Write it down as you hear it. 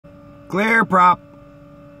Clear prop.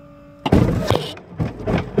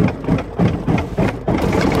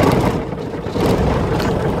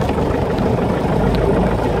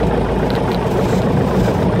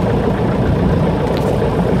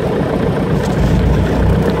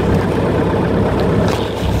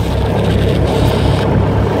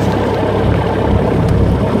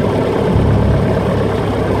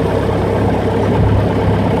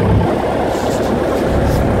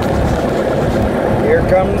 Here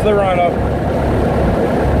comes the run-up.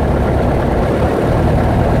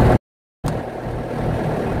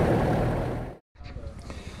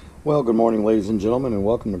 Well, good morning, ladies and gentlemen, and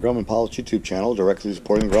welcome to Grumman Pilots YouTube channel, directly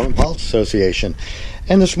supporting the Grumman Pilots Association.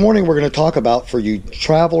 And this morning we're going to talk about, for you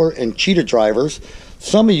traveler and cheetah drivers,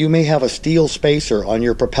 some of you may have a steel spacer on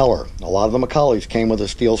your propeller. A lot of the Macaulay's came with a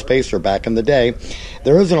steel spacer back in the day.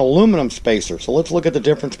 There is an aluminum spacer, so let's look at the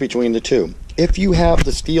difference between the two. If you have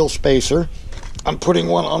the steel spacer, I'm putting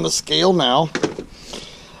one on the scale now.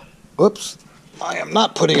 Oops, I am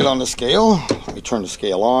not putting it on the scale. Let me turn the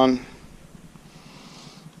scale on.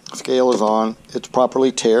 Scale is on. It's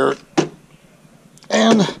properly tailored.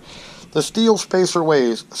 And the steel spacer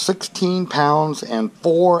weighs 16 pounds and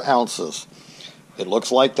 4 ounces. It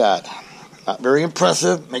looks like that. Not very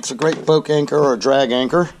impressive. Makes a great boat anchor or a drag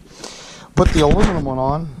anchor. Put the aluminum one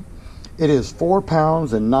on. It is 4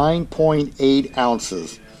 pounds and 9.8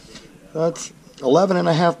 ounces. That's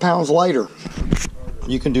 11.5 pounds lighter.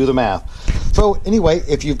 You can do the math. So anyway,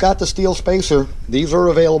 if you've got the steel spacer, these are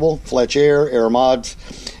available. Fletch Air Mods.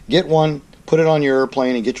 Get one, put it on your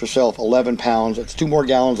airplane, and get yourself 11 pounds. It's 2 more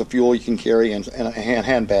gallons of fuel you can carry in a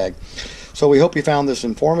handbag. So we hope you found this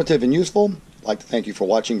informative and useful. I'd like to thank you for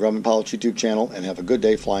watching Grumman Pilots YouTube channel, and have a good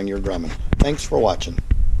day flying your Grumman. Thanks for watching.